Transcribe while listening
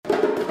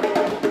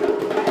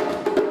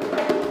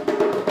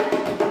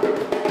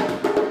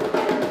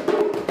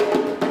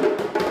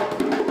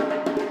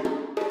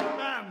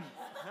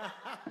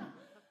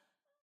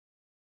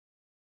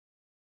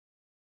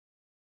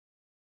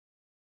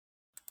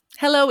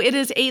Hello, it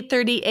is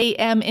 8:30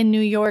 a.m. in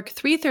New York,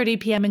 3:30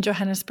 p.m. in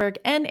Johannesburg,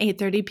 and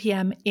 8:30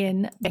 p.m.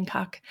 in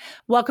Bangkok.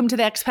 Welcome to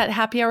the Expat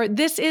Happy Hour.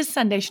 This is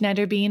Sunday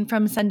Schneiderbean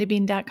from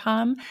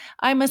SundayBean.com.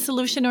 I'm a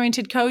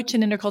solution-oriented coach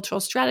and intercultural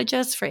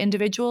strategist for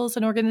individuals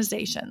and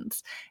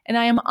organizations, and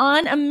I am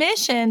on a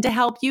mission to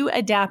help you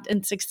adapt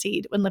and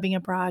succeed when living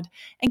abroad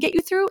and get you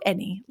through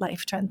any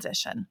life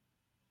transition.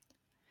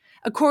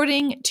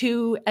 According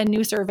to a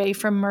new survey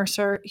from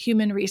Mercer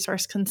Human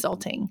Resource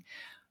Consulting,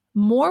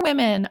 more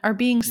women are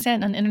being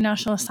sent on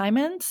international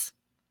assignments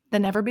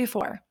than ever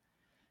before.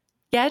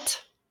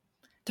 Yet,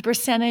 the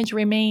percentage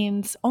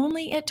remains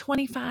only at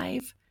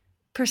 25%.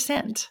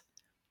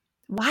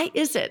 Why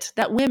is it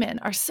that women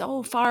are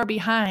so far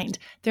behind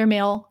their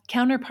male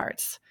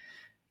counterparts?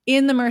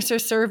 In the Mercer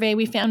survey,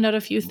 we found out a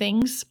few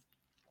things.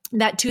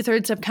 That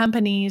 2/3 of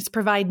companies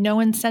provide no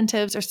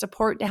incentives or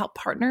support to help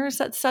partners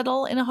that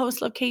settle in a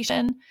host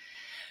location.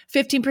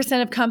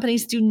 15% of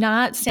companies do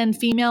not send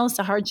females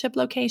to hardship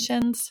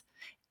locations,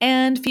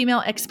 and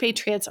female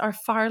expatriates are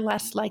far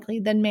less likely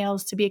than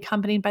males to be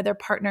accompanied by their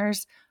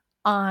partners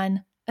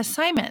on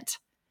assignment.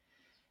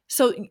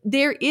 So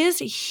there is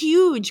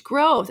huge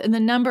growth in the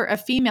number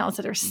of females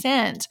that are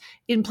sent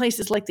in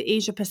places like the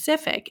Asia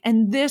Pacific,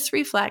 and this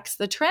reflects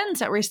the trends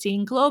that we're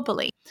seeing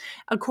globally,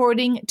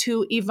 according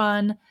to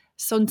Yvonne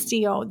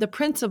Soncio, the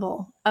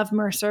principal of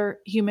Mercer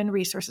Human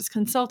Resources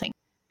Consulting.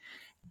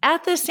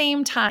 At the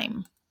same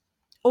time,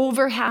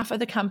 over half of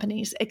the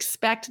companies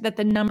expect that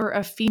the number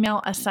of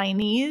female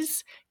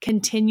assignees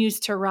continues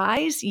to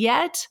rise.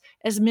 Yet,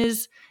 as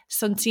Ms.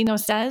 Soncino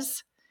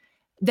says,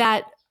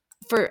 that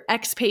for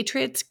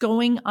expatriates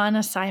going on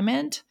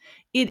assignment,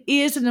 it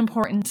is an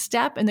important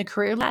step in the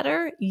career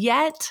ladder.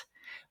 Yet,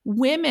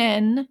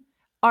 women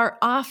are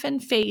often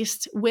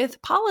faced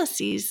with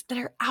policies that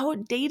are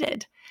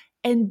outdated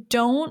and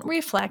don't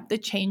reflect the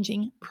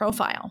changing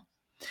profile.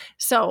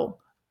 So,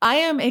 I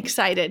am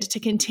excited to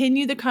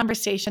continue the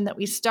conversation that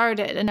we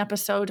started in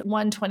episode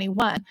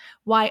 121,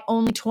 why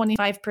only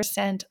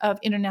 25% of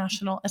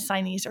international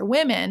assignees are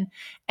women,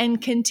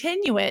 and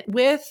continue it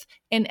with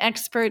an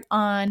expert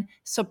on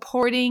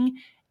supporting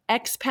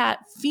expat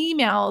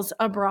females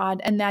abroad,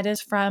 and that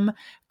is from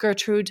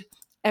Gertraud.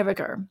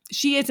 Eregger.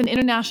 She is an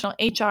international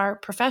HR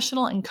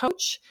professional and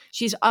coach.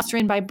 She's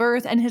Austrian by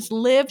birth and has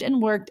lived and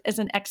worked as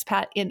an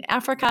expat in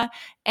Africa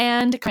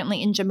and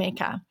currently in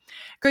Jamaica.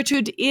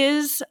 Gertrude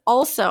is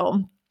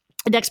also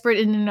an expert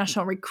in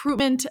international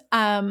recruitment,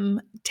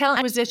 talent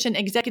acquisition,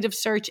 executive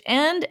search,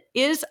 and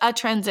is a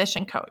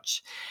transition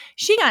coach.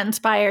 She got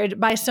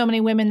inspired by so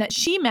many women that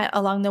she met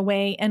along the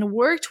way and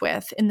worked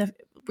with in the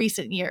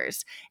recent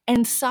years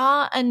and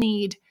saw a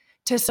need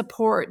to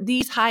support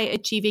these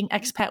high-achieving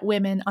expat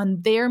women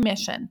on their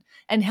mission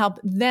and help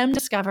them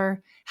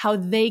discover how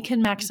they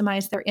can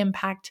maximize their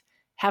impact,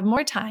 have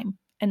more time,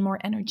 and more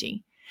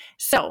energy.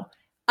 So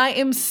I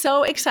am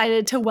so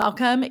excited to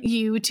welcome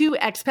you to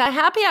Expat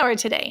Happy Hour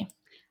today.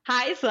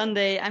 Hi,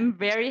 Sunday. I'm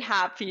very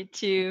happy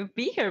to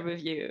be here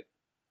with you.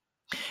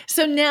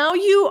 So now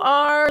you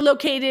are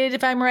located,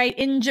 if I'm right,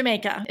 in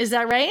Jamaica. Is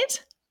that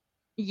right?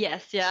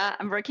 Yes, yeah.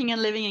 I'm working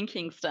and living in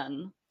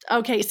Kingston.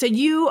 Okay, so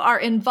you are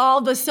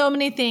involved with so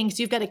many things.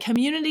 You've got a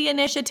community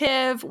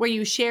initiative where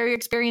you share your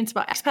experience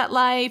about expat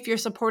life. You're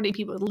supporting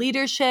people with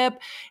leadership.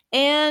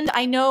 And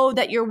I know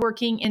that you're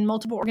working in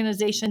multiple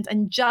organizations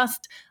and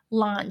just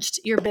launched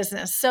your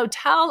business. So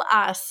tell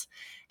us,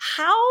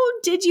 how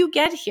did you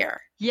get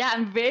here? Yeah,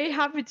 I'm very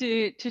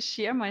happy to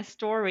share my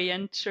story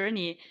and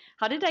journey.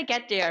 How did I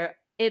get there?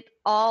 It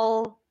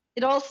all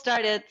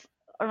started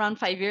around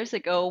 5 years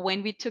ago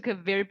when we took a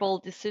very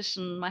bold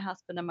decision, my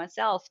husband and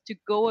myself, to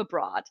go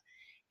abroad.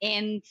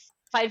 And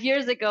 5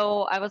 years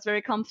ago, I was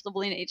very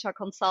comfortable in HR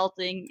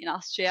consulting in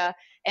Austria.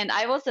 And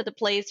I was at a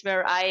place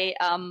where I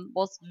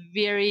was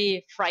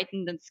very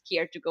frightened and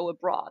scared to go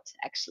abroad,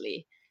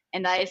 actually.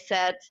 And I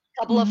said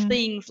a couple of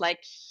things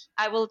like,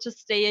 I will just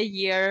stay a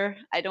year.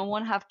 I don't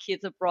want to have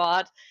kids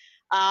abroad.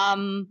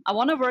 I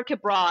want to work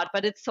abroad,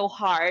 but it's so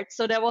hard.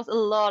 So there was a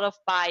lot of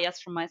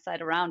bias from my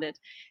side around it.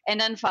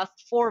 And then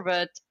fast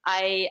forward,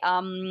 I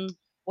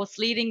was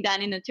leading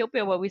then in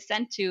Ethiopia, where we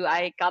sent to.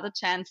 I got a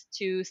chance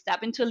to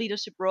step into a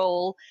leadership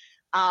role.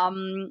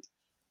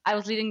 I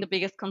was leading the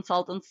biggest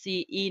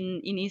consultancy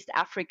in East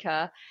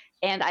Africa,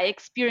 and I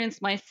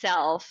experienced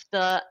myself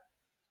the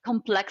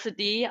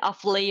complexity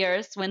of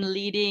layers when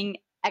leading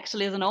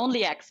actually as an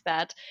only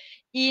expat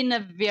in a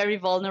very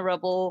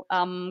vulnerable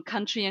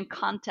country and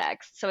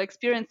context. So I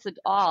experienced it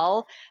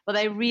all, but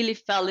I really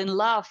fell in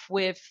love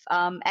with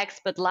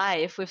expat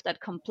life, with that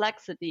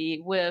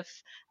complexity,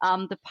 with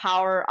the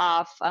power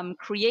of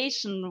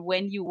creation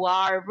when you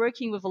are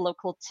working with a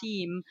local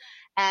team.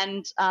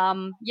 And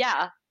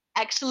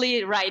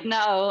actually right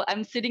now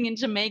I'm sitting in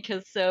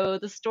Jamaica. So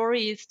the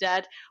story is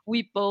that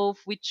we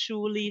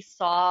truly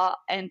saw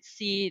and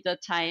see the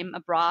time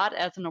abroad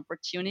as an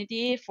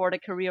opportunity for the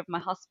career of my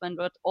husband,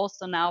 but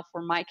also now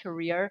for my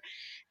career.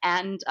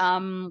 And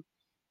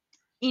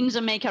in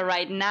Jamaica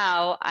right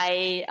now,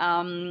 I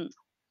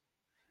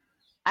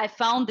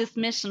found this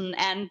mission,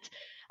 and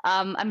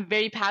I'm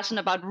very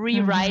passionate about Mm-hmm.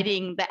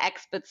 rewriting the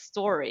expat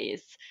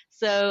stories.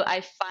 So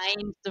I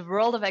find the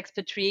world of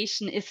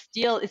expatriation is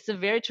a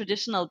very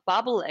traditional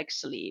bubble,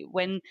 actually,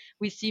 when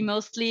we see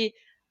mostly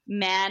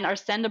men are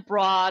sent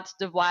abroad,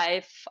 the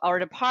wife or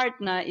the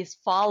partner is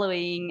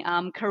following,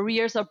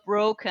 careers are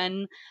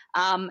broken,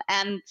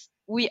 and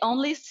we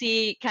only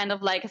see kind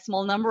of like a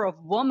small number of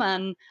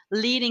women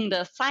leading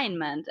the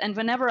assignment. And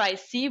whenever I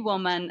see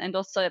women, and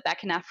also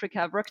back in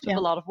Africa, I've worked with Yeah.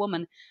 a lot of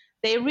women,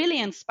 they really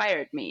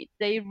inspired me.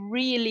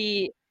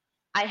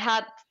 I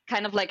had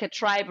kind of like a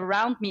tribe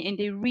around me, and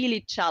they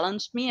really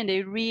challenged me, and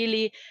they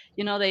really,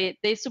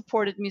 they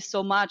supported me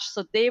so much.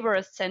 So they were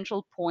a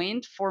central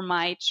point for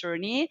my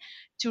journey,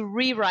 to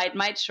rewrite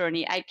my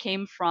journey. I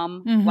came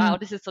from, Mm-hmm. wow,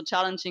 this is so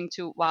challenging,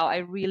 to, wow, I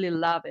really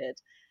love it.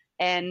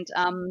 And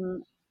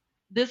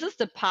this is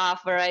the path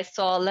where I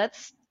saw,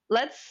 let's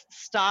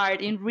start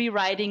in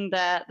rewriting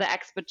the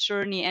expert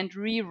journey and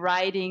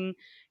rewriting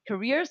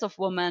careers of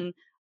women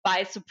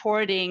by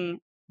supporting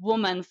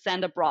women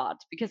sent abroad,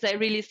 because I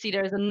really see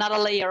there's another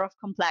layer of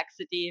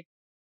complexity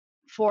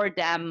for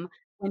them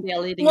when they are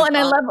leading Well, and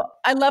abroad.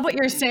 I love what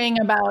you're saying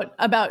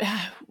about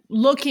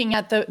looking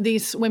at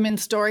these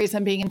women's stories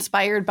and being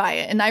inspired by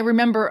it. And I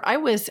remember I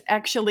was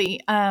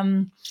actually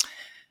when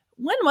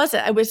was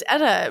it? I was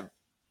at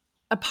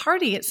a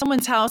party at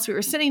someone's house. We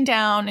were sitting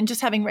down and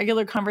just having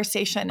regular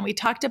conversation. We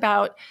talked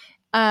about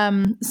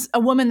a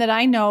woman that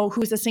I know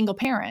who's a single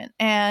parent,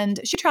 and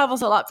she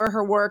travels a lot for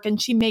her work,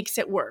 and she makes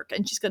it work,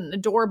 and she's got an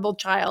adorable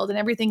child, and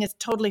everything is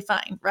totally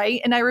fine, right?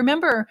 And I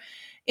remember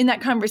in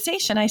that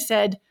conversation, I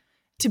said,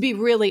 to be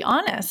really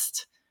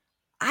honest,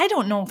 I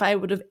don't know if I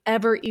would have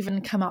ever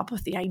even come up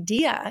with the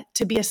idea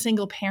to be a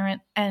single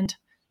parent and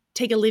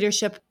take a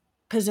leadership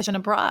position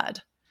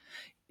abroad.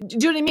 Do you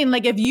know what I mean?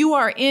 Like, if you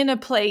are in a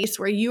place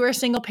where you are a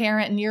single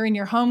parent and you're in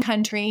your home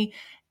country,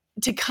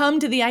 to come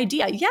to the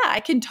idea, yeah, I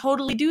can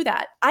totally do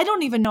that. I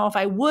don't even know if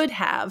I would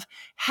have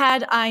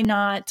had I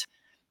not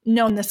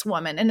known this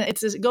woman. And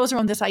it goes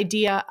around this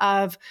idea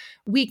of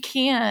we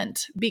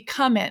can't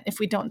become it if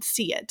we don't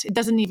see it. It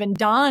doesn't even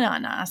dawn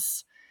on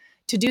us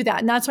to do that.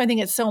 And that's why I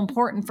think it's so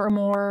important for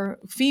more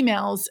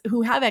females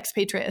who have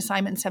expatriate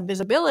assignments have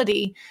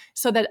visibility,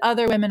 so that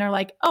other women are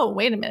like, oh,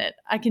 wait a minute,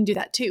 I can do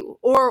that too.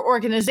 Or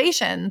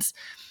organizations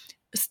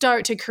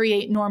start to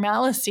create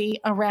normalcy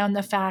around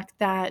the fact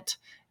that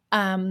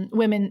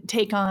women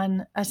take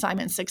on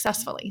assignments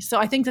successfully. So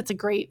I think that's a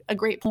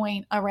great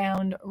point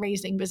around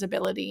raising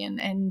visibility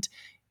and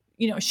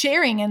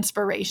sharing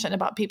inspiration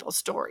about people's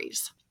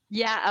stories.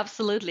 Yeah,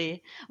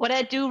 absolutely. What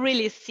I do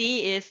really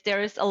see is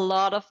there is a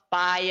lot of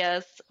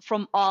bias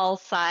from all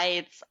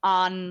sides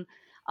on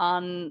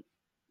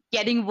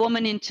getting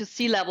women into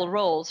C-level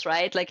roles,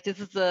 right? Like, this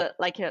is a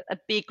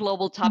big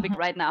global topic Mhm.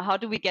 right now. How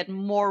do we get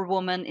more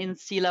women in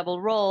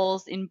C-level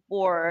roles, in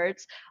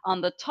boards,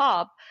 on the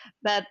top?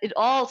 But it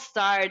all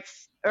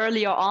starts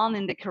earlier on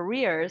in the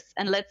careers.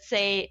 And let's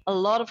say a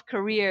lot of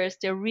careers,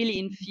 they're really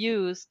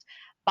infused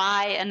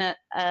by an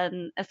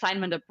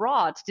assignment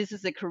abroad. This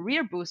is a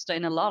career booster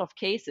in a lot of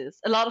cases.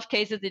 A lot of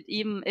cases,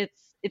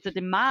 it's a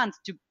demand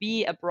to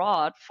be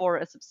abroad for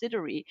a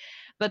subsidiary.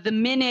 But the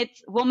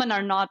minute women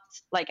are not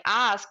like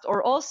asked,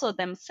 or also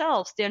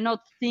themselves, they're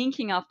not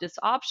thinking of this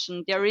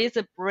option, there is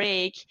a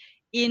break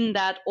in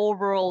that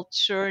overall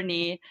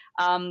journey,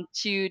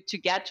 to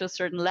get to a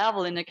certain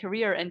level in a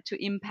career and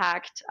to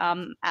impact,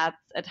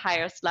 at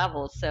highest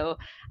levels. So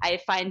I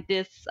find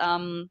this,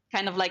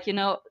 kind of like,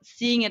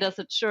 seeing it as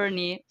a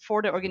journey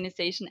for the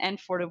organization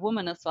and for the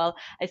woman as well.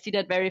 I see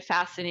that very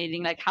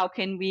fascinating. Like, how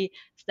can we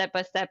step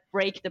by step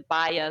break the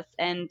bias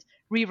and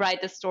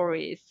rewrite the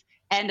stories?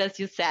 And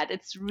as you said,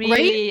 it's Right?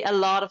 really a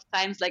lot of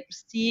times like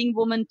seeing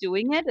women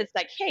doing it. It's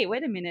like, hey,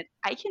 wait a minute,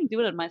 I can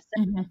do it myself.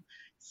 Mhm.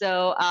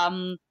 So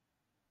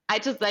I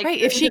just like Right.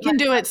 If she can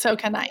do it, so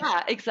can I.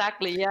 yeah,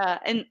 exactly. Yeah.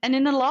 And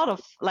in a lot of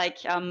like,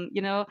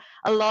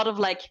 a lot of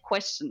like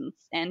questions,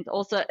 and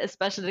also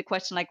especially the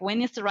question, like,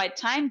 when is the right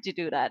time to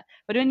do that?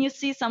 But when you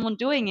see someone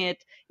doing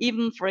it,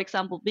 even for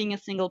example, being a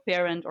single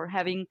parent or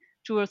having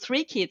 2 or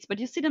 3 kids, but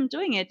you see them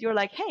doing it, you're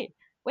like, hey,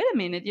 wait a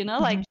minute,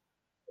 like, Mhm.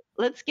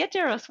 let's get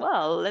there as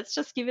well. Let's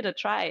just give it a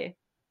try.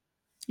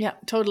 Yeah,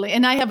 totally.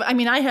 And I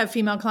have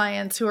female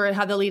clients who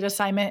have the lead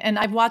assignment, and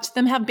I've watched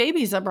them have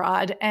babies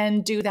abroad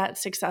and do that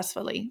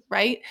successfully,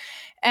 right?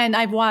 And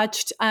I've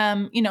watched,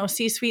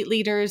 C-suite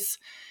leaders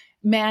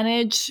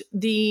manage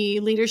the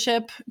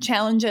leadership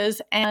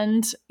challenges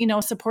and,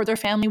 support their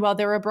family while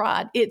they're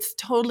abroad. It's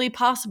totally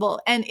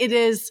possible. And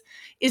is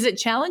it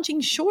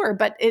challenging? Sure,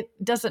 but it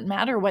doesn't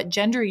matter what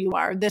gender you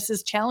are. This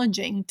is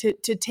challenging to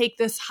take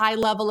this high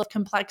level of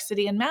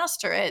complexity and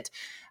master it.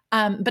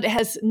 But it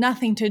has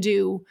nothing to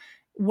do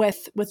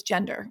with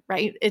gender,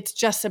 right? It's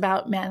just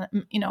about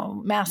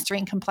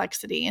mastering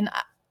complexity. And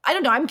I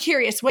don't know, I'm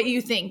curious what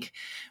you think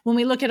when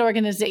we look at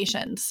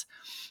organizations.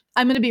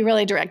 I'm going to be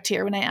really direct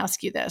here when I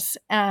ask you this.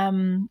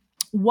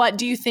 What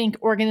do you think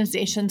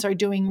organizations are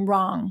doing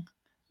wrong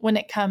when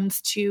it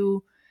comes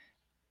to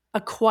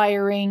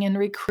acquiring and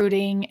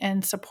recruiting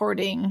and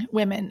supporting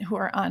women who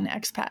are on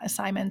expat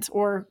assignments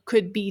or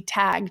could be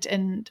tagged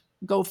and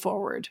go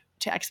forward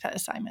to expat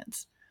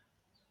assignments?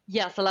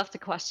 Yes, I love the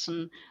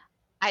question.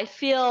 I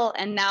feel,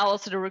 and now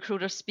also the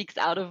recruiter speaks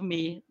out of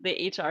me,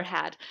 the HR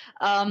hat.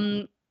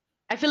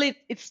 I feel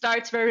it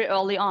starts very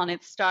early on.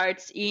 It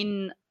starts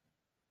in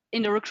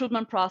the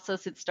recruitment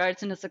process. It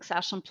starts in the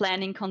succession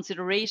planning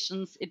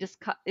considerations.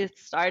 It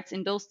starts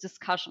in those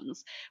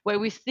discussions where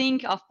we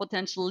think of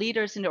potential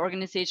leaders in the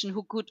organization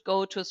who could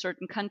go to a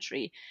certain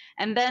country.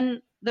 And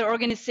then the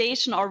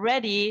organization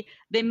already,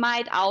 they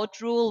might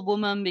outrule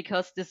women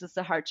because this is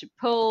a hardship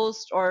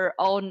post, or,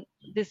 oh,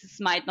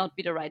 might not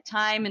be the right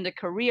time in the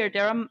career.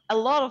 There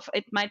are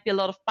it might be a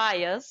lot of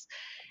bias.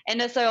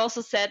 And as I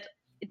also said,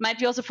 it might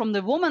be also from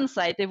the woman's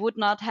side, they would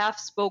not have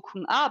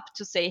spoken up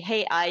to say,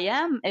 hey, I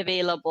am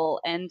available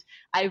and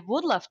I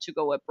would love to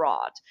go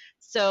abroad.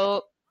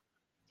 So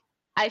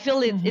I feel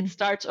it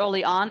starts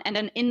early on. And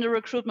then in the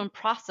recruitment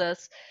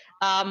process,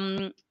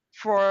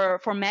 for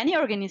many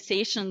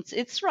organizations,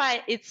 it's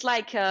right. It's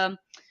like kind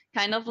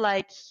of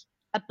like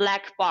a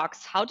black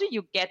box. How do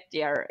you get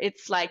there?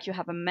 It's like you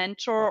have a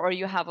mentor or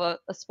you have a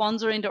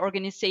sponsor in the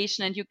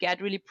organization and you get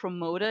really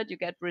promoted, you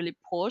get really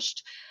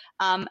pushed.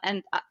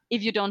 And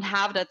if you don't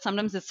have that,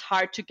 sometimes it's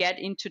hard to get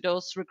into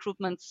those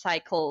recruitment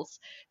cycles.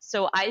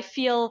 So I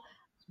feel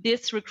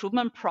this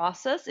recruitment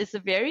process is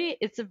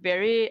it's a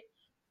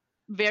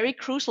very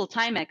crucial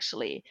time,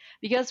 actually,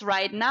 because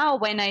right now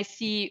when I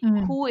see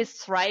who is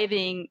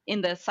thriving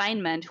in the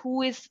assignment,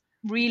 who is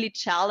really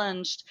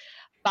challenged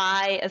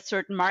by a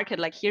certain market,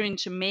 like here in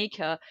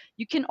Jamaica,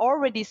 you can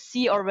already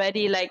see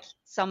like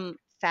some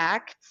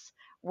facts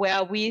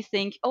where we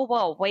think, oh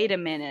wow, wait a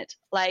minute,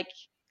 like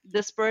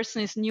this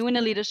person is new in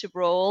a leadership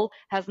role,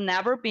 has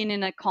never been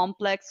in a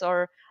complex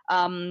or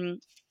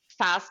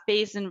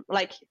fast-paced and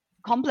like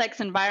complex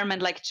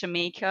environment like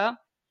Jamaica.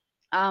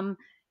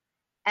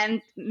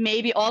 And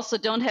maybe also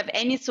don't have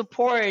any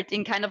support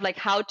in kind of like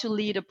how to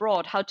lead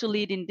abroad, how to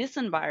lead in this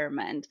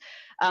environment,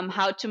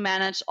 how to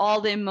manage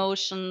all the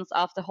emotions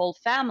of the whole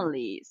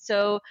family.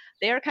 So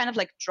they're kind of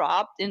like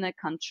dropped in a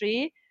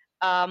country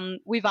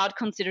without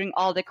considering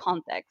all the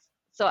context.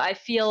 So I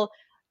feel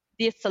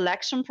this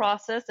selection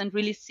process and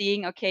really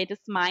seeing, okay, this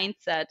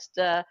mindset,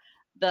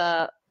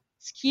 the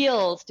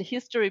skills, the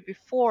history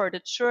before,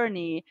 the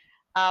journey,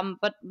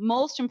 but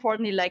most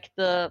importantly, like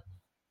the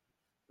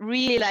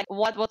really like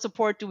what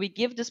support do we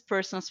give this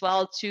person as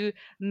well to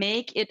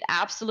make it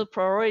absolute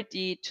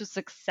priority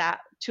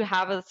to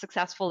have a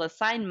successful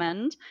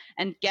assignment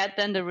and get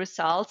then the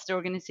results the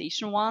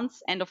organization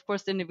wants, and of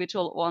course the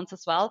individual wants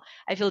as well.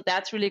 I feel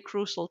that's really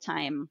crucial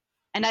time.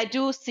 And I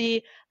do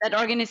see that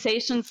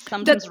organizations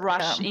sometimes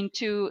rush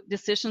into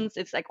decisions.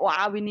 It's like,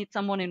 wow, we need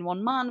someone in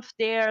 1 month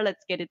there,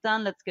 let's get it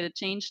done, let's get a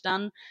change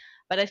done.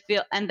 But I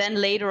feel, and then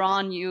later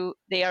on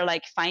they are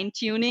like fine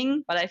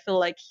tuning, but I feel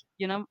like,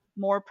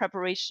 more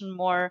preparation,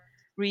 more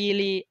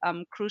really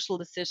crucial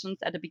decisions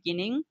at the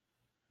beginning.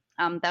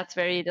 That's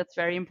very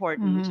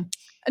important.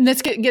 And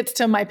this gets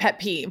to my pet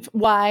peeve,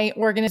 why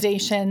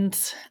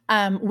organizations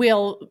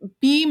will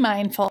be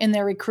mindful in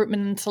their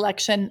recruitment and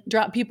selection,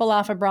 drop people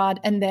off abroad,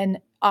 and then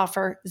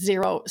offer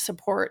zero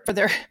support for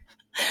their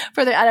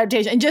for their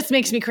adaptation. It just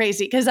makes me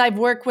crazy because I've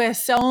worked with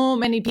so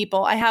many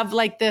people. I have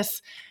like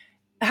this,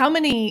 how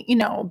many,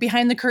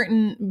 behind the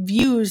curtain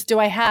views do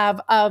I have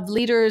of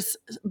leaders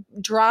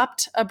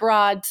dropped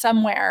abroad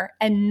somewhere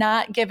and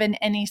not given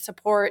any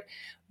support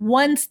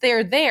once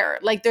they're there?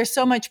 Like there's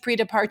so much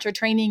pre-departure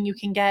training you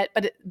can get,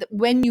 but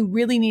when you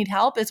really need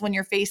help is when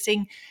you're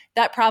facing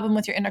that problem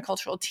with your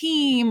intercultural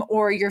team,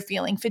 or you're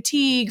feeling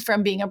fatigue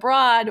from being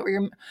abroad,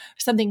 or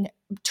something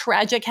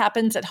tragic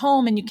happens at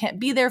home and you can't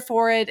be there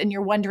for it, and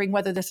you're wondering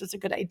whether this is a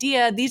good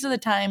idea. These are the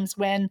times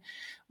when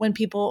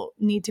people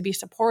need to be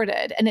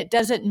supported. And it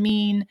doesn't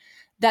mean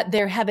that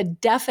they have a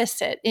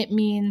deficit. It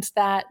means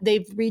that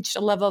they've reached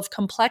a level of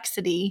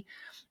complexity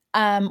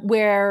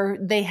where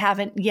they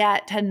haven't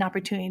yet had an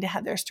opportunity to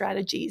have their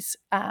strategies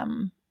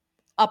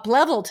up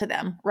level to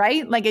them,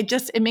 right? Like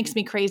it makes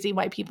me crazy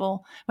why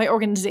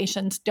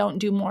organizations don't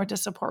do more to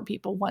support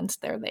people once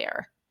they're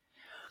there.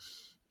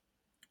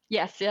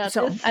 Yes, yeah.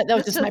 So that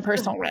was just my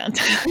personal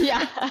rant.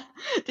 Yeah,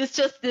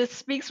 this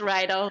speaks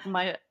right out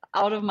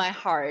of my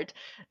heart,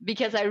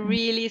 because I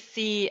really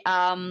see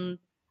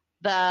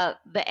the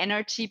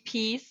energy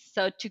piece.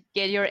 So to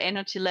get your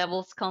energy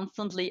levels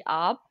constantly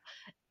up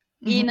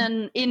in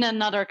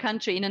another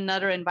country, in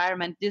another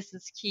environment, this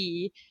is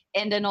key.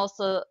 And then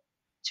also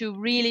to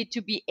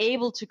be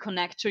able to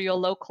connect to your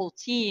local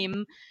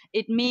team,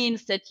 it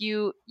means that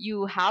you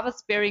have a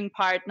sparring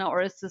partner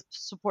or a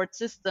support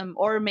system,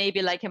 or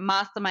maybe like a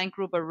mastermind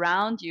group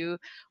around you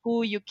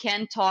who you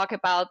can talk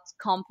about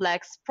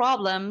complex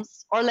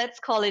problems, or let's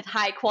call it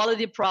high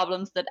quality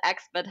problems that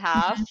expat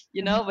have.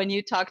 When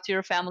you talk to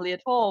your family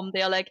at home,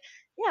 they're like,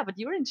 yeah, but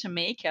you're in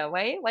Jamaica,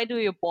 why do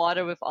you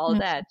bother with all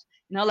that?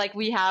 Like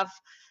we have,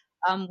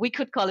 we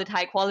could call it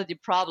high quality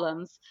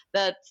problems,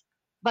 but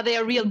they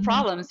are real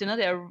problems.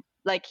 They're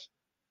like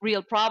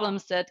real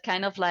problems that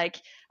kind of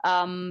like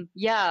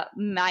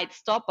might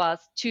stop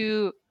us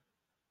to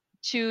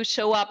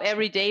show up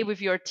every day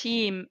with your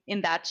team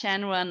in that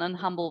genuine and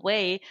humble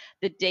way,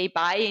 that they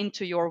buy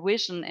into your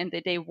vision and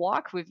that they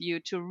walk with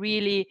you to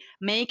really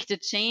make the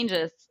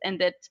changes.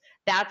 And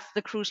that's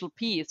the crucial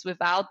piece.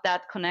 Without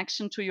that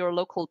connection to your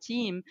local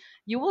team,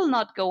 you will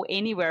not go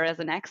anywhere as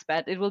an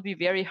expat. It will be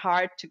very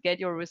hard to get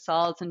your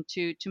results and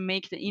to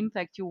make the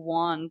impact you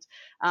want,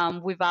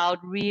 without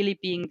really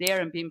being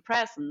there and being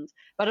present.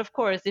 But of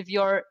course, if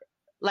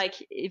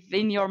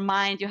in your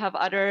mind you have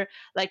other,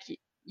 like,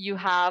 you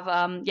have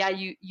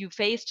you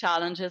face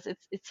challenges,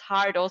 it's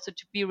hard also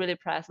to be really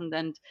present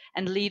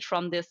and lead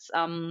from this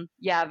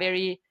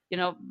very,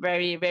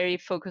 very, very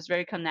focused,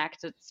 very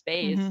connected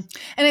space. Mm-hmm.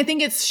 And I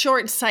think it's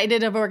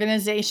short-sighted of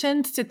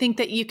organizations to think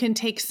that you can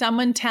take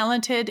someone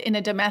talented in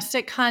a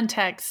domestic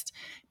context,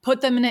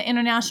 put them in an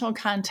international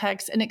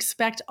context, and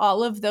expect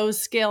all of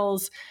those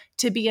skills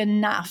to be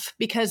enough,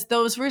 because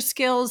those were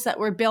skills that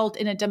were built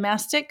in a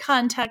domestic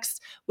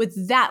context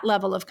with that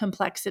level of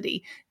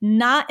complexity,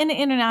 not in an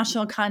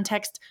international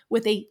context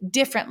with a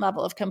different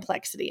level of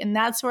complexity. And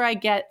that's where I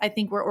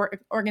think where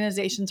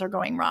organizations are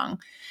going wrong.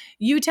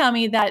 You tell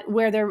me that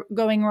where they're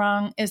going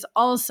wrong is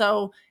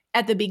also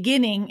at the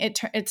beginning.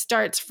 It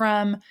starts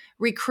from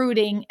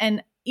recruiting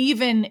and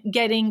even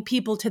getting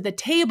people to the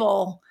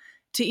table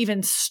to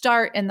even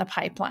start in the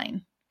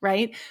pipeline,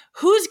 right?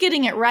 Who's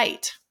getting it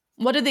right?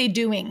 What are they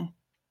doing?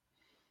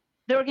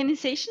 The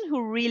organization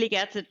who really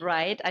gets it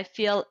right, I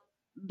feel,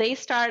 they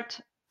start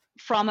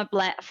from a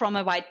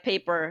white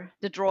paper,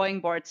 the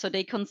drawing board. So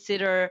they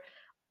consider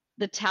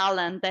the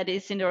talent that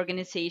is in the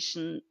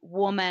organization,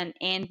 women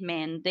and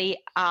men. They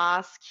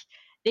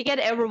get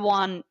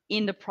everyone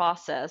in the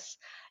process.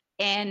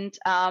 And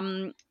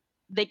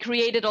they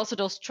created also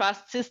those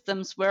trust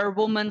systems where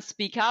women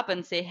speak up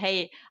and say,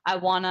 hey, I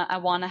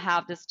wanna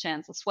have this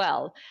chance as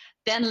well.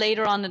 Then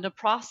later on in the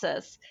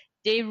process,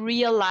 they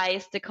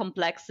realize the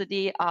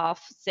complexity of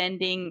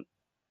sending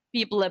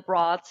people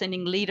abroad,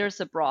 sending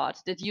leaders abroad,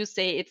 that you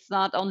say it's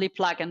not only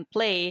plug and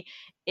play,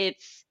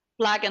 it's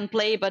plug and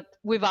play, but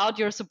without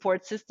your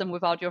support system,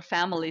 without your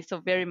family. So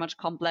very much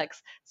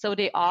complex. So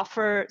they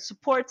offer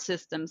support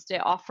systems, they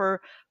offer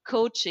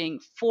coaching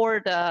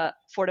for the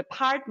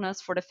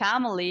partners, for the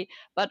family,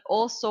 but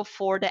also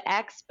for the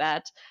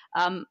expat.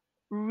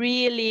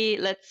 Really,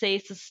 let's say,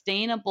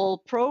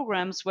 sustainable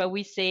programs where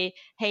we say,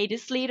 hey,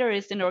 this leader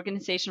is in the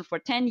organization for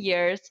 10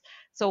 years.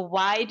 So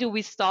why do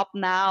we stop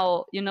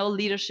now,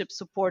 leadership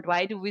support?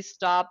 Why do we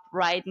stop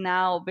right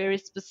now very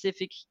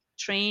specific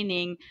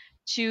training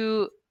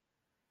to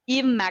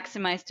even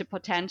maximize the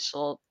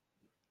potential?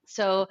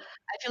 So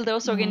I feel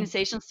those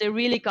organizations, they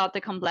really got the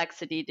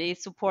complexity. They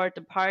support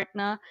the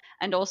partner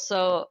and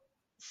also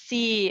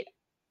see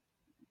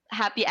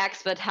happy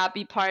expat,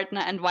 happy partner,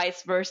 and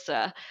vice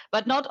versa.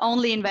 But not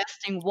only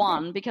investing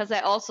one, because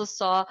I also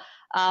saw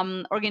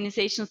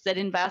organizations that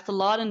invest a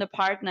lot in the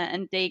partner,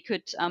 and they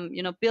could,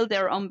 build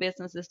their own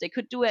businesses. They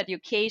could do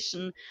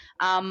education,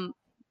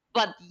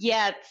 but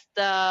yet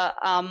there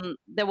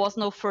was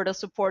no further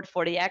support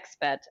for the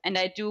expat. And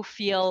I do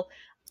feel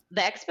the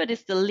expat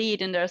is the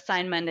lead in their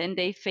assignment, and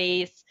they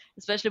face,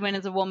 especially when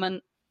it's a woman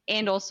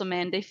and also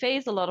men, they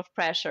face a lot of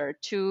pressure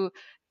to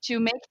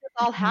make this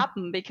all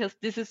happen, because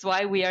this is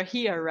why we are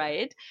here,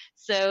 right?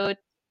 So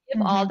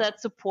give all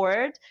that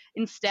support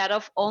instead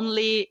of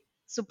only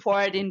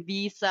support in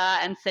visa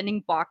and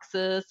sending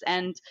boxes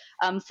and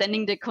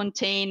sending the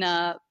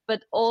container,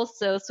 but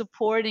also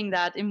supporting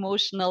that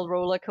emotional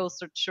roller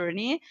coaster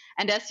journey.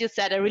 And as you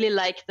said, I really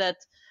like that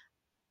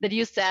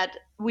you said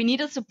we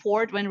need a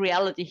support when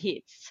reality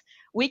hits.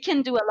 We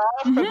can do a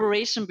lot of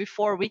preparation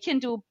before. We can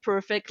do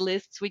perfect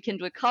lists. We can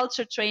do a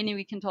culture training.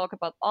 We can talk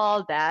about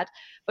all that.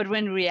 But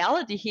when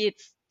reality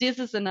hits, this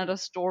is another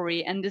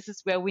story. And this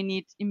is where we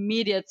need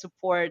immediate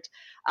support.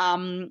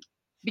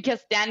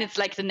 Because then it's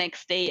like the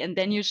next day, and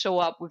then you show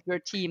up with your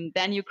team.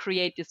 Then you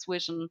create this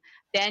vision.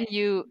 Then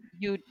you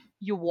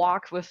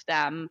walk with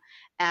them.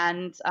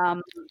 And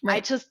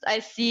Right. I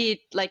see it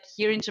like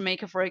here in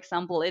Jamaica, for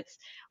example. It's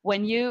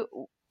when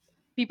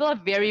people are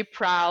very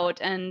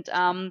proud,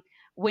 and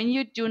when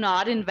you do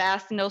not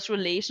invest in those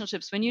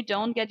relationships, when you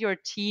don't get your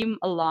team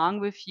along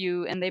with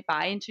you and they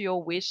buy into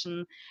your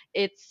vision,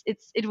 it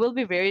will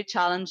be very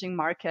challenging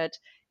market.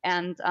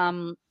 And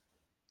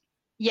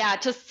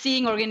just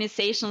seeing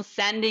organizations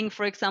sending,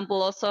 for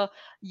example, also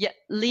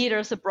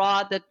leaders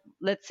abroad, that,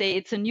 let's say,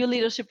 it's a new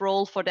leadership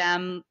role for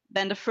them,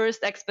 then the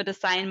first expert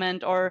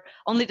assignment or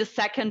only the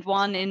second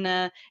one in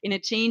a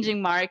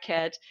changing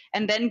market,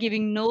 and then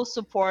giving no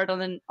support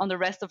on the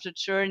rest of the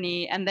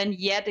journey, and then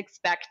yet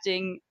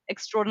expecting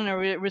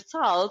extraordinary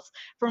results.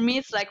 For me,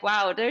 it's like,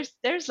 wow,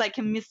 there's like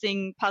a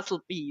missing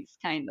puzzle piece,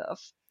 kind of.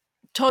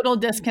 Total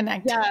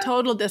disconnect. Yeah.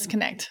 Total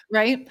disconnect,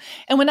 right?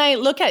 And when I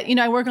look at,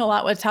 I work a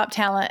lot with top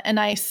talent, and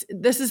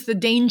this is the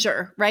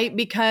danger, right?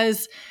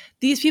 Because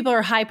these people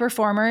are high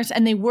performers,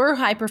 and they were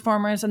high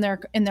performers in their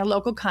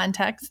local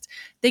context.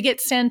 They get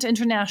sent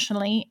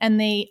internationally, and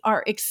they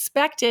are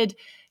expected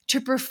to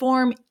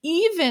perform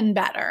even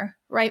better,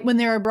 right, when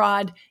they're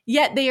abroad,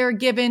 yet they are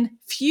given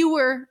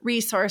fewer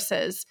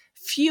resources,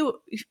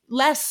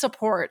 less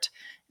support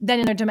than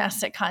in their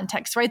domestic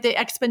context, right? The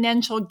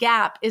exponential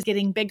gap is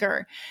getting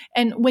bigger.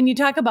 And when you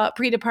talk about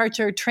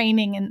pre-departure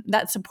training and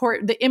that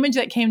support, the image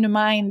that came to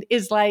mind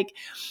is like,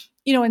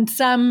 in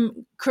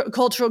some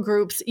cultural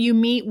groups, you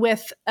meet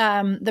with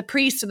the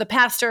priest or the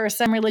pastor or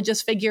some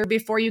religious figure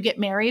before you get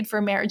married for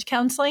marriage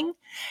counseling.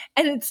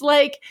 And it's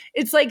like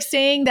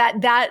saying that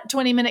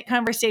 20-minute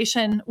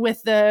conversation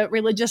with the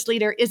religious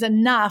leader is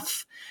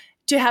enough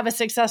to have a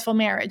successful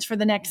marriage for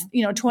the next,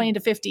 20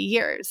 to 50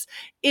 years.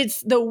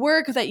 It's the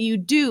work that you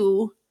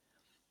do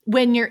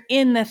when you're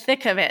in the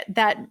thick of it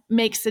that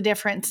makes the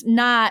difference,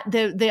 not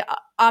the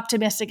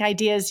optimistic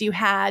ideas you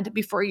had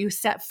before you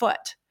set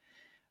foot.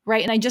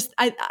 Right. And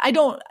I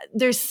don't,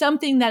 there's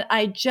something that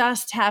I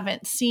just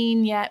haven't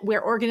seen yet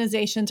where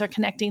organizations are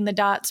connecting the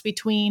dots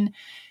between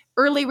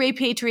early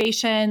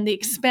repatriation, the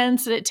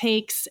expense that it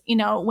takes,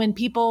 when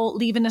people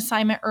leave an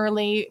assignment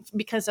early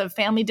because of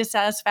family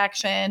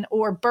dissatisfaction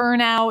or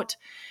burnout.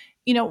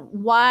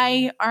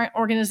 Why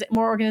aren't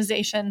more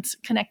organizations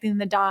connecting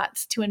the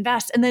dots to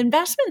invest? And the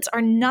investments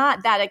are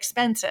not that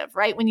expensive,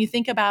 right? When you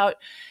think about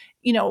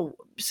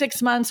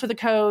 6 months with a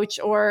coach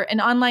or an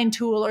online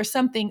tool or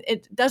something,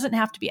 it doesn't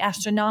have to be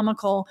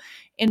astronomical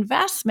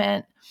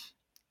investment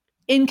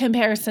in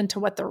comparison to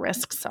what the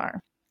risks are.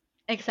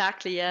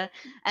 Exactly, yeah.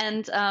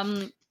 And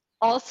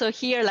also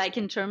here, like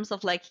in terms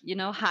of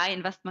high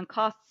investment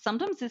costs,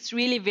 sometimes it's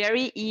really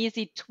very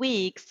easy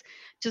tweaks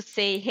to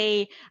say,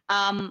 hey,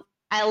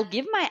 I'll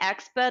give my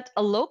expat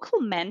a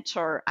local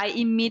mentor. I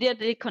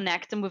immediately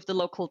connect them with the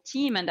local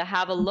team, and I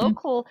have a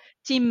local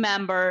team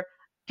member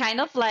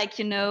kind of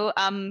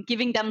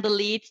giving them the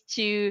lead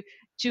to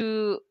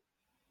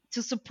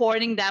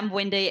supporting them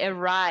when they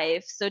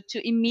arrive. So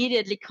to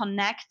immediately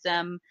connect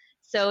them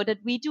so that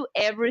we do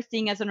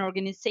everything as an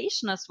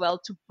organization as well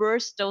to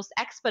burst those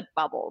expat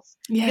bubbles.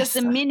 Yes. Because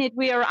the minute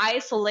we are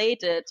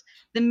isolated,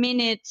 the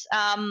minute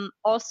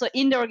also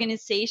in the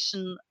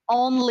organization,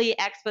 only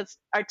experts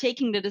are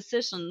taking the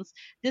decisions,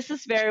 this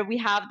is where we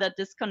have that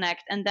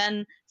disconnect. And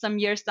then some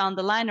years down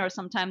the line or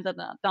sometime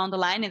down the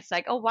line, it's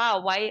like, oh, wow,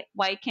 why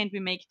can't we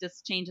make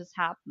these changes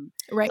happen?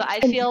 Right. So I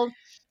feel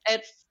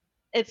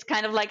it's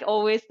kind of like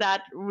always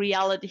that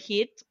reality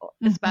hit,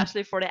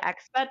 especially for the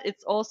expat.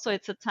 It's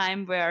a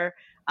time where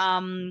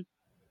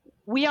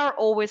we are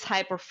always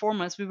high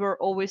performers. We were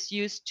always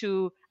used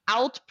to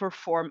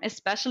outperform,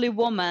 especially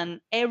women.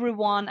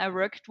 Everyone I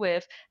worked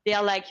with, they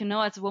are like,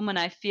 as a woman,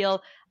 I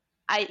feel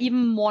I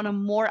even want to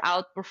more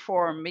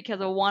outperform because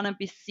I want to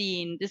be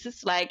seen. This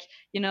is like,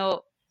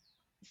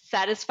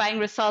 satisfying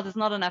result is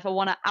not enough. I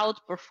want to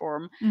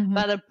outperform.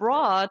 But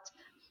abroad,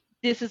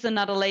 this is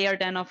another layer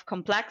then of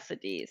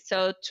complexity.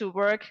 So to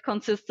work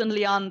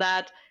consistently on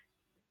that,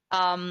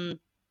 kind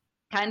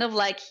of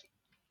like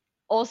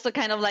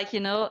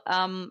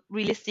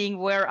really seeing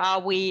where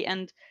are we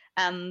and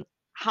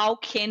how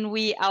can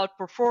we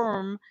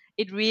outperform.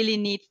 It really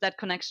needs that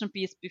connection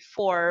piece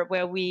before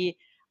where we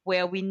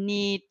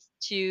need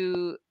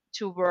to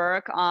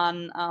work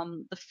on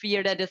the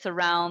fear that is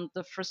around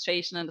the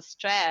frustration and the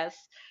stress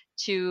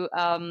to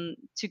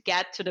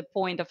get to the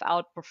point of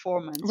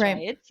outperformance,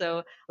 right?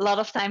 So a lot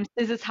of times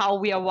this is how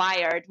we are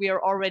wired. We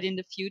are already in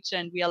the future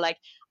and we are like,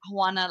 I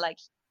want to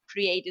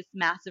create these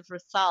massive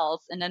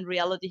results, and then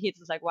reality hits.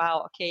 It's like,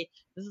 wow, okay,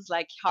 this is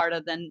like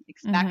harder than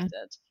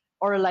expected.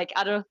 Or like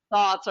other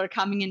thoughts are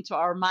coming into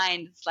our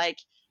mind. It's like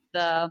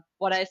the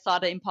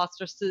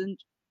imposter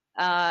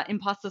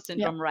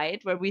syndrome, right?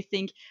 Where we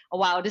think, oh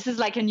wow, this is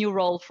like a new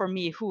role for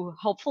me, who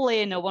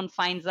hopefully no one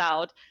finds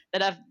out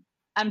that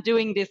I'm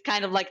doing this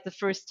kind of like the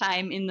first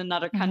time in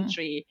another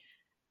country,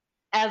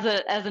 as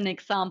an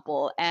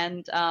example.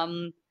 And a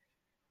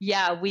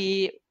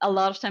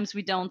lot of times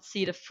we don't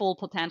see the full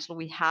potential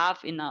we have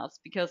in us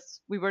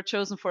because we were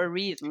chosen for a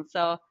reason.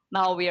 So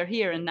now we are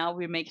here and now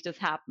we make this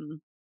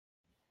happen.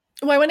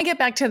 Well, I want to get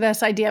back to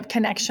this idea of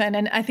connection.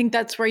 And I think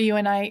that's where you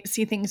and I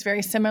see things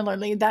very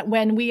similarly, that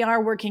when we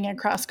are working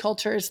across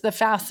cultures, the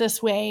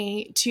fastest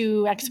way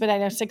to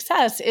expedite our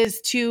success is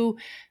to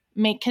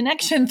make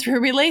connection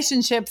through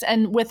relationships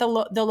and with the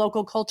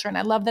local culture. And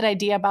I love that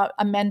idea about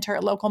a mentor,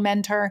 a local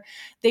mentor.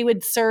 They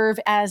would serve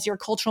as your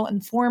cultural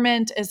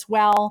informant as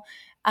well,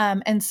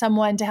 and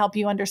someone to help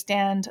you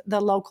understand the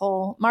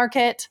local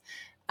market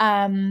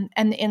and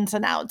the ins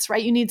and outs,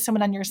 right? You need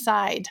someone on your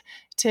side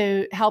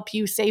to help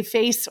you save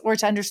face or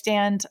to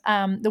understand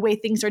the way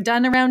things are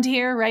done around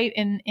here, right?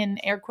 In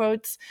air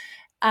quotes.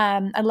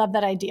 I love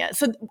that idea.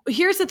 So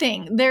here's the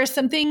thing. There's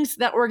some things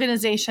that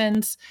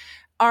organizations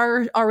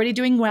are already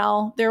doing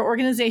well. There are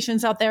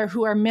organizations out there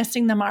who are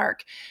missing the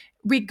mark.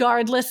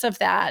 Regardless of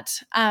that,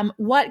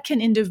 what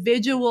can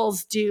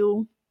individuals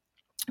do,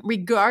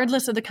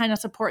 regardless of the kind of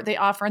support they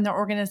offer in their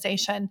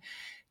organization,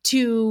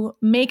 to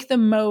make the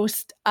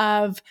most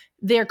of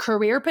their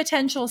career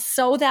potential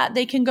so that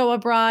they can go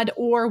abroad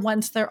or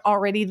once they're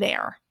already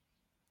there?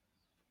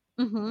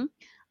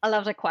 I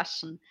love the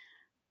question.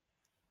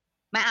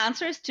 My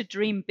answer is to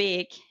dream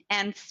big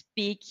and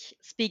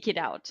speak it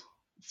out.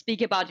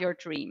 Speak about your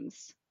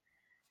dreams.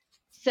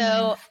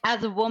 So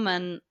as a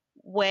woman,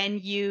 when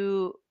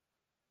you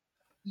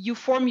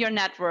form your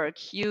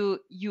network,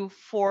 you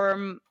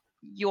form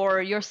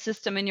your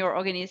system in your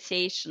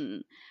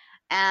organization,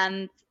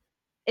 and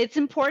it's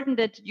important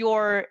that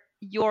your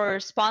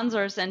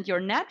sponsors and your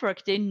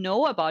network, they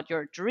know about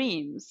your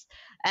dreams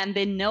and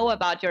they know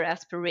about your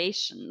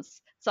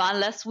aspirations. So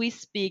unless we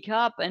speak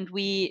up and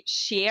we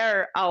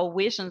share our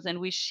visions and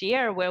we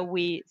share where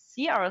we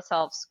see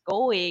ourselves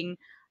going,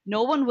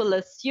 no one will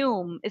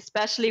assume,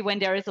 especially when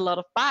there is a lot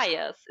of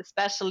bias,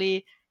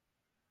 especially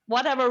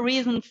whatever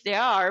reasons there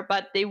are,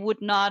 but they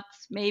would not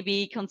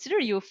maybe consider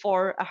you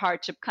for a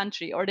hardship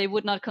country, or they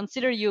would not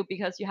consider you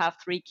because you have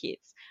 3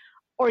 kids,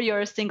 or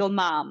you're a single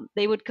mom.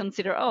 They would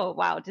consider, oh,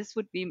 wow, this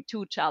would be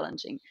too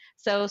challenging.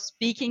 So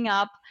speaking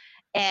up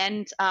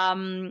and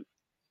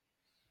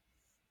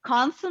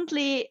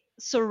constantly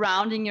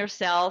surrounding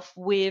yourself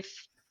with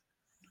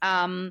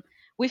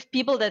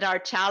people that are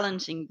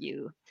challenging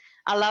you.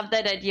 I love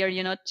that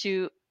idea,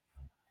 to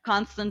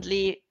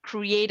constantly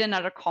create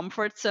another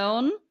comfort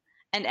zone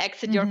and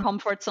exit your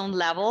comfort zone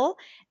level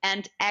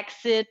and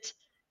exit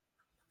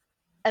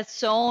a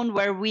zone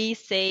where we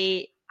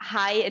say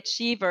high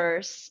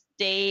achievers,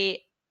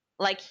 they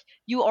like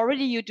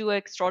you do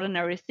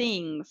extraordinary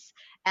things.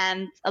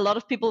 And a lot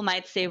of people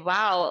might say,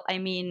 wow, I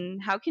mean,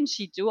 how can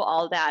she do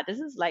all that? This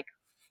is like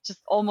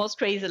just almost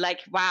crazy. Like,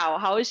 wow,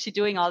 how is she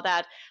doing all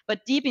that?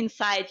 But deep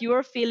inside you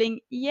are feeling,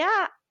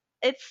 yeah,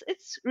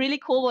 it's really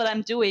cool what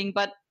I'm doing,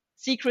 but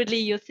secretly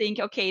you think,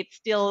 okay, it's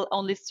still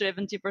only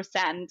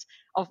 70%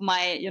 of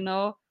my,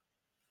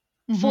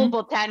 full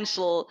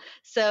potential.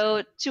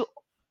 So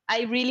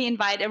I really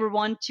invite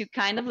everyone to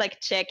kind of like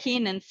check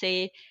in and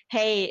say,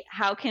 hey,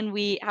 how can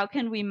I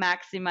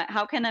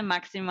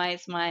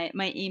maximize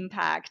my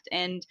impact,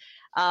 and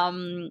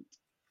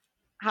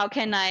how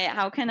can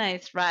I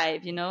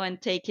thrive,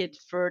 and take it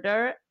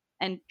further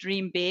and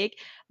dream big,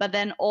 but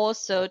then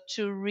also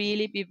to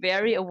really be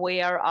very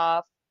aware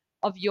of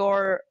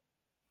your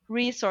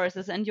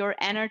resources and your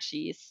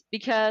energies,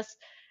 because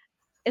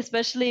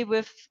especially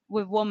with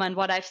women,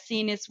 what I've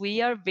seen is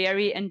we are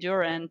very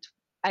endurant.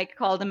 I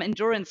call them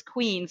endurance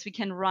queens. We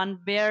can run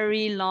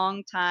very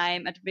long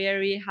time at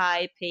very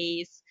high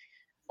pace,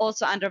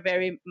 also under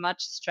very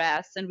much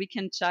stress, and we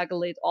can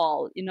juggle it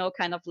all,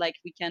 kind of like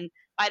we can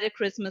buy the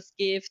Christmas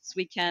gifts,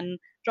 we can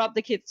drop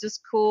the kids to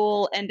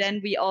school, and then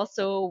we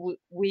also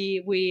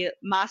we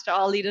master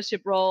our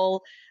leadership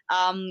role.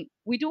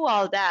 We do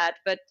all that,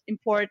 but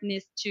important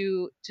is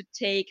to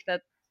take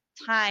that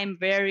time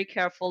very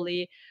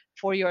carefully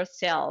for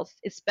yourself,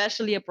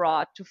 especially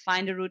abroad, to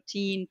find a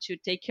routine to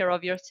take care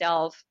of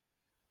yourself.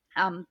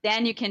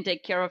 Then you can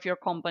take care of your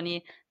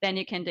company, then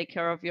you can take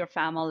care of your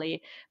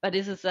family. But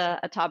this is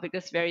a topic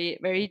that's very,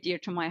 very dear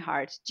to my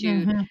heart,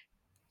 to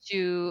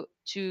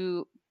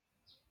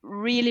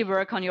really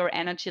work on your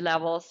energy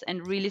levels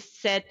and really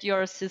set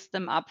your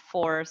system up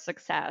for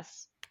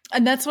success.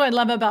 And that's what I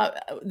love about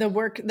the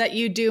work that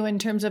you do in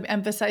terms of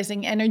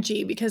emphasizing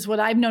energy, because what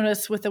I've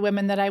noticed with the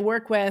women that I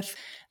work with,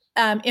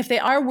 if they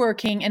are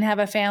working and have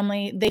a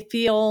family, they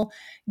feel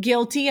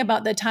guilty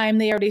about the time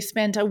they already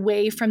spent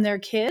away from their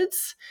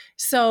kids.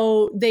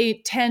 So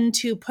they tend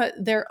to put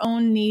their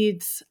own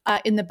needs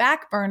in the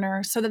back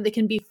burner so that they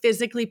can be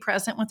physically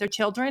present with their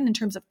children in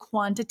terms of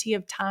quantity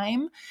of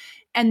time.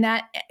 And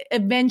that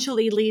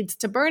eventually leads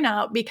to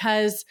burnout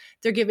because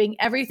they're giving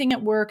everything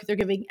at work, they're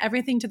giving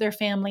everything to their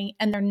family,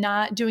 and they're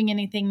not doing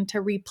anything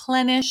to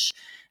replenish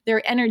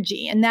their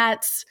energy. And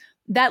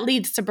that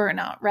leads to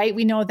burnout, right?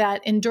 We know that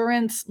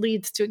endurance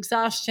leads to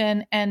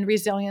exhaustion and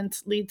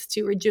resilience leads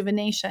to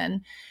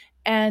rejuvenation.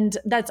 And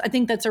I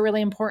think that's a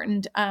really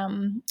important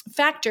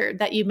factor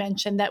that you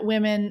mentioned, that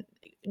women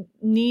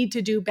need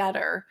to do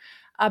better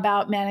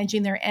about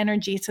managing their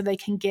energy so they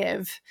can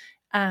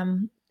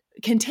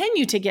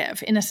continue to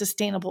give in a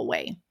sustainable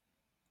way.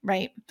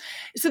 Right.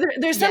 So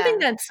there's something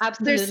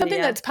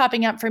that's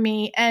popping up for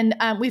me. And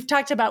we've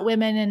talked about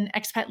women and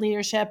expat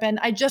leadership. And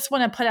I just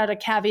want to put out a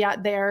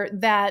caveat there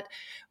that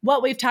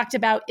what we've talked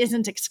about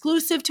isn't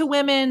exclusive to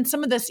women.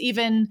 Some of this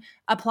even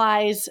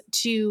applies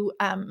to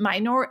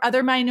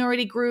other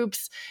minority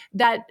groups,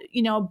 that,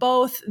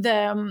 both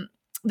the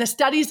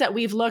studies that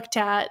we've looked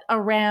at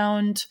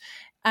around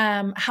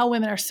how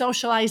women are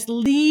socialized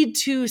lead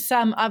to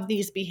some of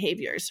these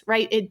behaviors,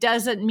 right? It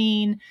doesn't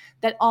mean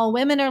that all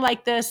women are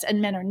like this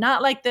and men are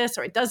not like this,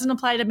 or it doesn't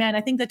apply to men.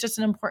 I think that's just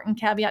an important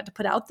caveat to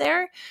put out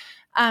there.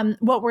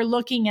 What we're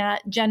looking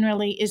at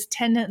generally is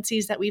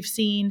tendencies that we've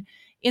seen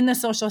in the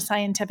social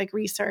scientific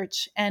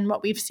research and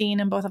what we've seen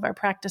in both of our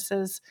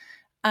practices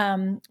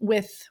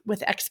with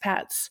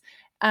expats.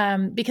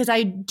 Because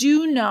I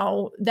do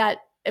know that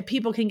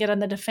people can get on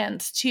the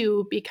defense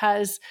too,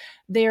 because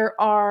there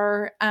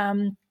are,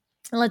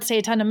 let's say,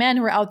 a ton of men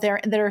who are out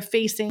there that are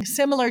facing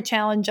similar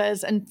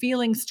challenges and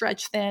feeling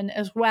stretched thin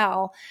as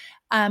well.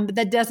 But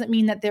that doesn't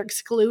mean that they're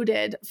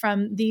excluded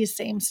from these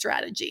same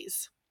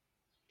strategies.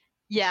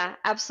 Yeah,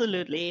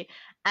 absolutely.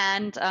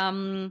 And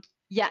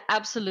Yeah,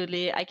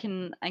 absolutely. I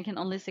can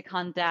only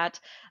second that.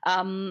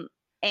 Um,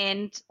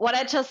 and what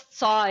I just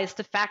saw is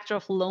the factor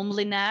of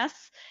loneliness.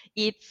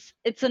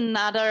 It's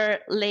another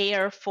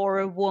layer for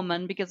a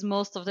woman because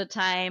most of the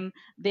time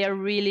they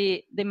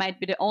might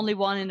be the only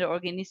one in the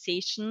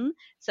organization.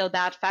 So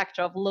that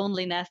factor of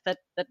loneliness that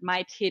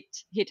might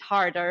hit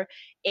harder.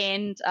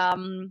 And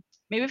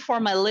maybe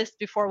for my list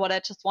before, what I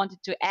just wanted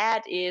to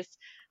add is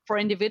for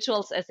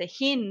individuals as a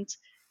hint,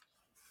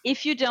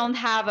 if you don't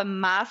have a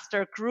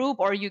master group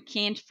or you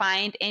can't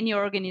find any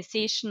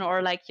organization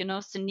or like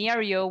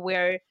scenario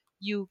where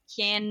you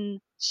can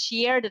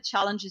share the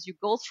challenges you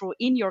go through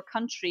in your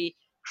country,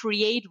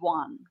 create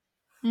one.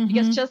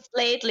 Because Mm-hmm. just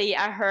lately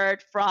I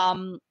heard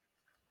from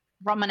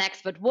an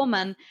Expat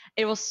woman.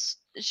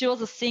 She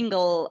was a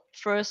single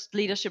first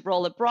leadership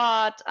role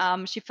abroad.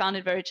 She found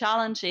it very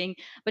challenging,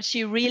 but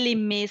she really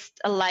missed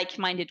a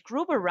like-minded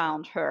group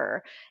around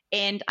her.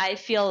 And I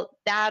feel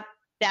that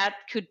that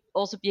could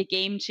also be a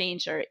game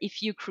changer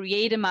if you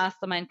create a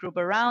mastermind group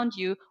around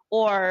you.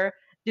 Or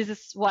this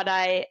is what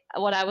I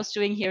was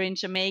doing here in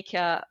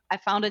Jamaica. I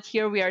founded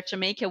Here We Are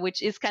Jamaica,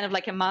 which is kind of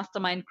like a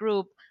mastermind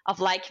group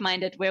of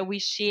like-minded where we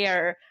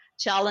share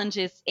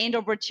challenges and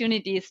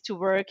opportunities to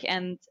work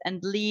and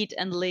lead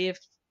and live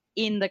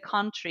in the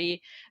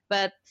country.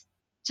 But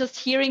just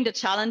hearing the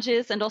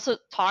challenges and also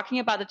talking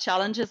about the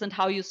challenges and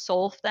how you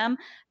solve them,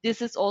 this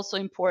is also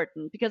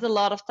important because a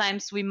lot of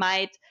times we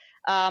might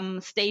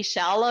stay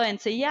shallow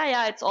and say,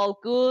 yeah, it's all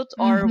good,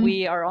 or Mm-hmm.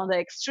 we are on the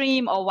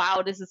extreme, oh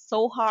wow, this is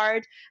so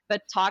hard.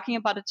 But talking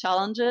about the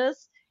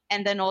challenges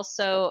and then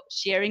also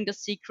sharing the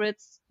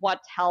secrets,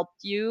 what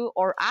helped you,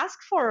 or ask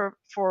for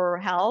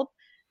help,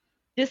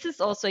 this is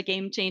also a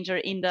game changer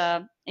in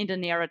the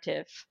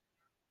narrative.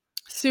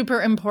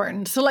 Super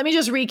important. So let me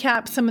just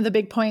recap some of the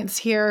big points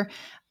here.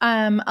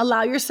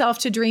 Allow yourself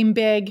to dream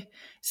big.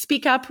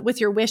 Speak up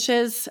with your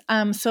wishes.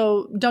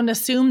 So don't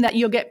assume that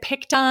you'll get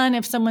picked on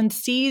if someone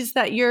sees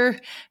that you're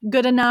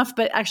good enough,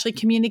 but actually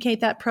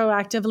communicate that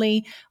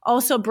proactively.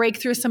 Also break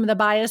through some of the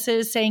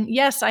biases saying,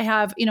 yes,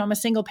 I'm a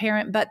single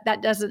parent, but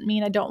that doesn't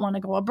mean I don't want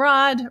to go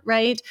abroad,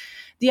 right?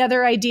 The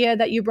other idea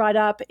that you brought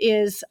up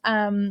is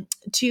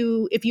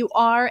if you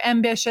are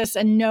ambitious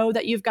and know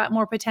that you've got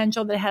more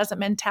potential that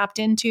hasn't been tapped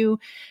into,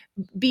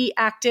 be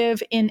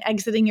active in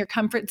exiting your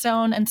comfort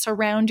zone and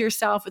surround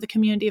yourself with a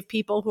community of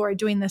people who are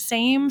doing the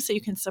same so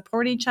you can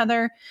support each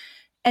other.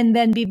 And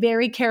then be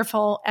very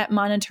careful at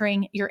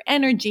monitoring your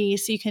energy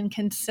so you can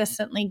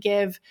consistently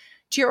give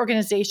to your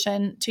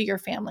organization, to your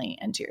family,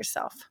 and to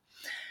yourself.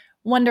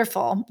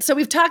 Wonderful. So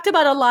we've talked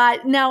about a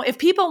lot. Now, if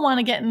people want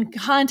to get in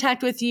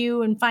contact with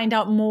you and find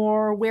out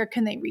more, where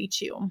can they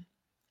reach you?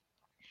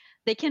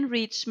 They can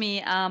reach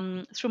me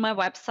through my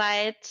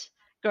website,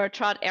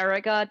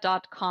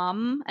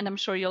 gertrauderegger.com, and I'm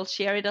sure you'll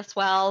share it as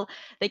well.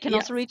 They can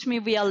Yes. also reach me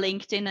via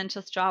LinkedIn and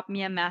just drop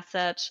me a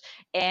message.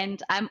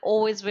 And I'm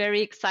always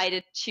very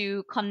excited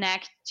to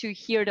connect, to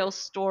hear those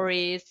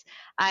stories.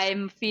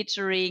 I'm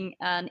featuring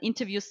an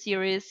interview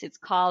series. It's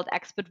called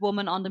Expat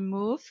Woman on the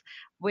Move,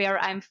 where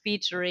I'm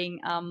featuring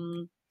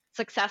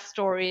success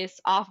stories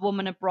of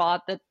women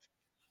abroad that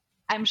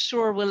I'm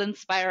sure will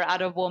inspire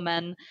other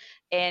women,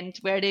 and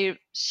where they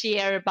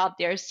share about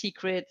their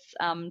secrets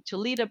to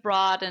lead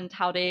abroad and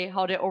how they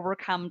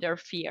overcome their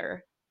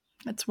fear.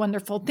 That's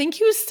wonderful. Thank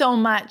you so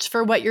much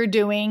for what you're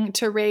doing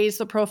to raise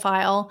the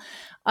profile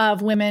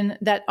of women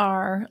that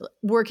are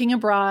working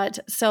abroad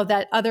so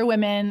that other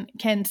women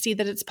can see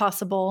that it's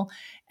possible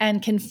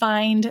and can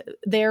find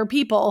their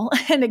people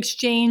and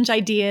exchange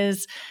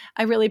ideas.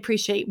 I really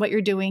appreciate what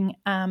you're doing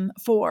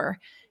for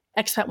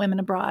expat women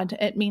abroad.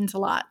 It means a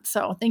lot.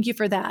 So thank you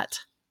for that.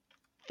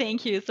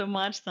 Thank you so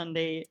much,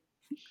 Sunday.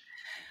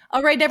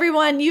 All right,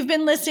 everyone, you've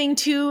been listening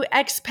to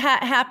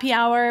Expat Happy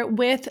Hour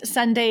with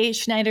Sunday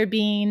Schneider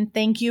Bean.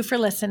 Thank you for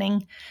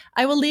listening.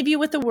 I will leave you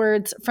with the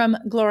words from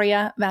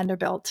Gloria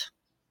Vanderbilt.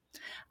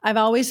 I've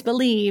always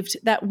believed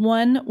that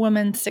one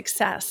woman's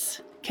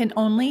success can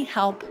only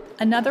help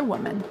another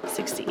woman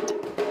succeed.